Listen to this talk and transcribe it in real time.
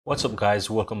What's up guys,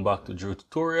 welcome back to Drew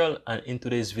Tutorial, and in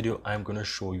today's video I'm going to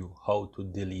show you how to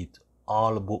delete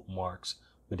all bookmarks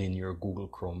within your Google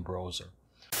Chrome browser.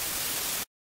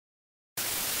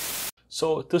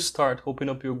 So to start, open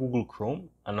up your Google Chrome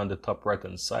and on the top right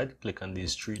hand side click on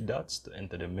these three dots to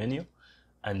enter the menu,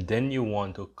 and then you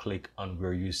want to click on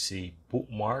where you see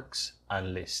bookmarks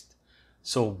and list.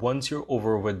 So once you're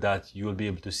over with that, you'll be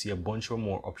able to see a bunch of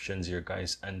more options here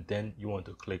guys, and then you want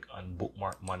to click on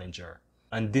Bookmark Manager.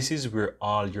 And this is where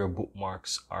all your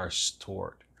bookmarks are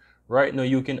stored. Right now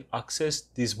you can access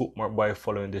this bookmark by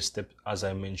following the steps as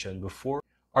I mentioned before,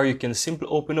 or you can simply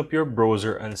open up your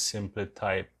browser and simply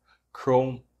type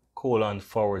chrome://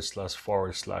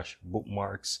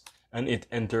 bookmarks and hit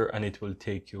enter, and it will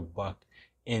take you back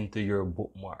into your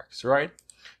bookmarks. Right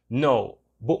now,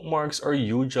 bookmarks are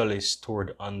usually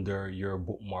stored under your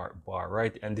bookmark bar,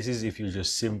 right? And this is if you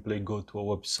just simply go to a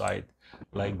website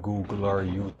like Google or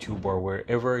YouTube or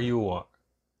wherever you are.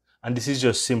 And this is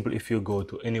just simple if you go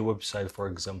to any website, for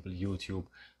example YouTube,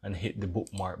 and hit the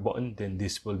bookmark button, then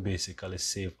this will basically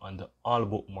save under all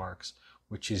bookmarks,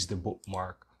 which is the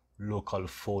bookmark local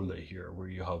folder here where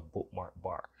you have bookmark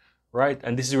bar, right?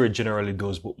 And this is where generally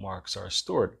those bookmarks are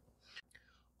stored.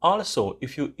 Also,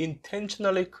 if you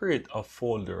intentionally create a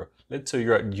folder, let's say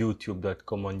you're at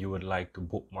youtube.com and you would like to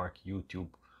bookmark YouTube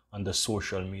on the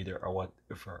social media or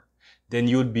whatever, then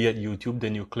you'd be at YouTube,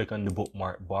 then you click on the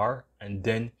bookmark bar, and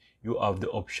then you have the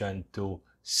option to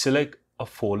select a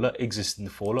folder, existing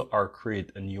folder, or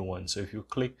create a new one. So if you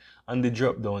click on the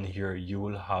drop down here, you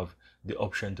will have the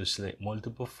option to select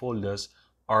multiple folders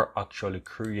or actually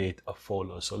create a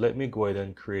folder. So let me go ahead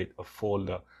and create a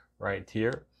folder right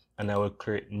here, and I will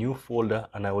create new folder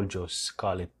and I will just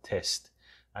call it test,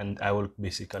 and I will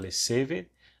basically save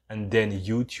it, and then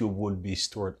YouTube will be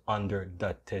stored under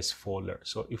that test folder.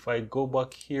 So if I go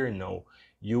back here now,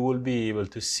 you will be able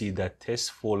to see that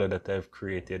test folder that I've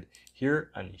created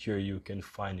here, and here you can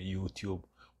find YouTube,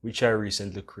 which I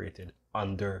recently created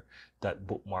under that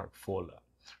bookmark folder,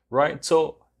 right?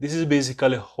 So this is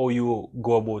basically how you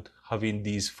go about having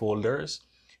these folders.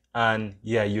 And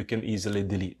yeah, you can easily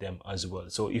delete them as well.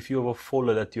 So if you have a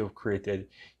folder that you have created,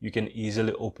 you can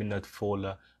easily open that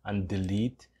folder and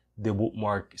delete the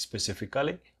bookmark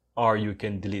specifically, or you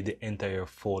can delete the entire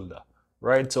folder,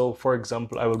 right? So for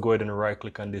example, I will go ahead and right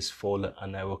click on this folder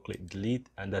and I will click delete,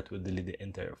 and that will delete the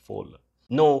entire folder.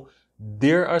 Now,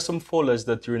 there are some folders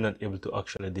that you're not able to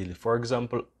actually delete. For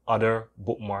example, other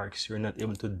bookmarks, you're not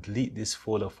able to delete this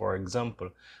folder, for example,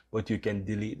 but you can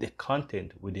delete the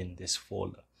content within this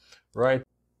folder, right?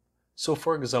 So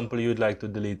for example, you'd like to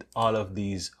delete all of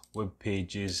these web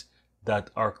pages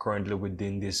that are currently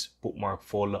within this bookmark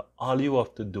folder. All you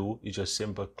have to do is just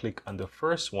simply click on the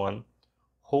first one,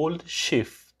 hold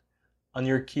shift on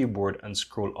your keyboard and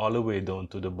scroll all the way down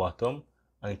to the bottom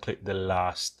and click the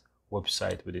last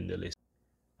website within the list.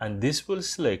 And this will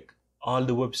select all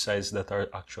the websites that are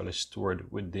actually stored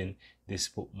within this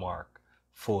bookmark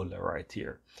folder right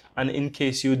here. And in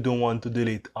case you don't want to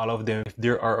delete all of them, if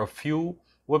there are a few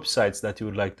websites that you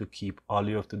would like to keep, all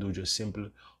you have to do just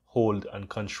simply hold and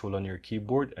control on your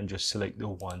keyboard and just select the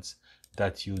ones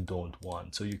that you don't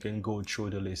want. So you can go through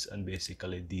the list and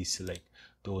basically deselect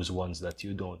those ones that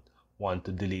you don't want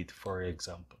to delete, for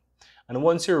example. And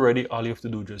once you're ready, all you have to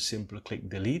do just simply click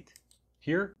delete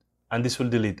here, and this will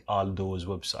delete all those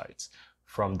websites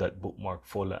from that bookmark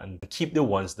folder and keep the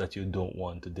ones that you don't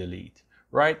want to delete,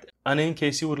 right? And in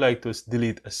case you would like to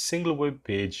delete a single web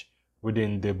page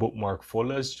within the bookmark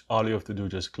folders, all you have to do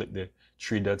just click the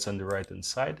three dots on the right hand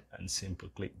side and simply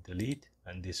click delete,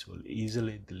 and this will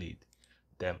easily delete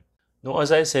them. Now,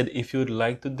 as I said, if you'd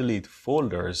like to delete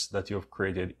folders that you've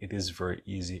created, it is very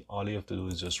easy. All you have to do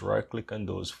is just right click on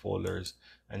those folders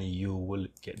and you will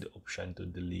get the option to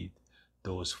delete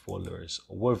those folders.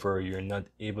 However, you're not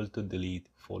able to delete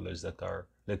folders that are,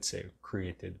 let's say,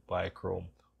 created by Chrome.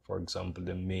 For example,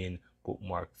 the main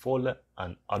bookmark folder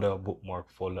and other bookmark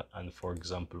folder, and for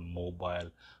example mobile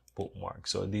bookmark.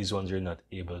 So these ones you're not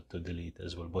able to delete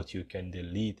as well, but you can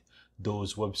delete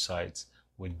those websites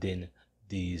within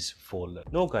these folders.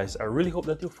 Now guys, I really hope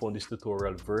that you found this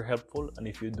tutorial very helpful, and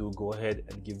if you do, go ahead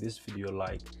and give this video a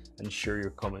like and share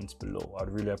your comments below. I'd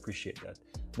really appreciate that.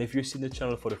 And if you're seeing the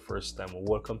channel for the first time,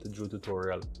 welcome to Drew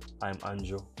Tutorial. I'm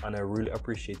Andrew, and I really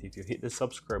appreciate if you hit the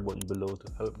subscribe button below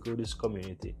to help grow this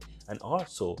community, and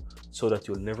also so that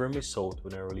you'll never miss out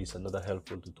when I release another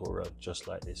helpful tutorial just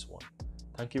like this one.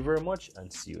 Thank you very much,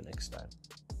 and see you next time.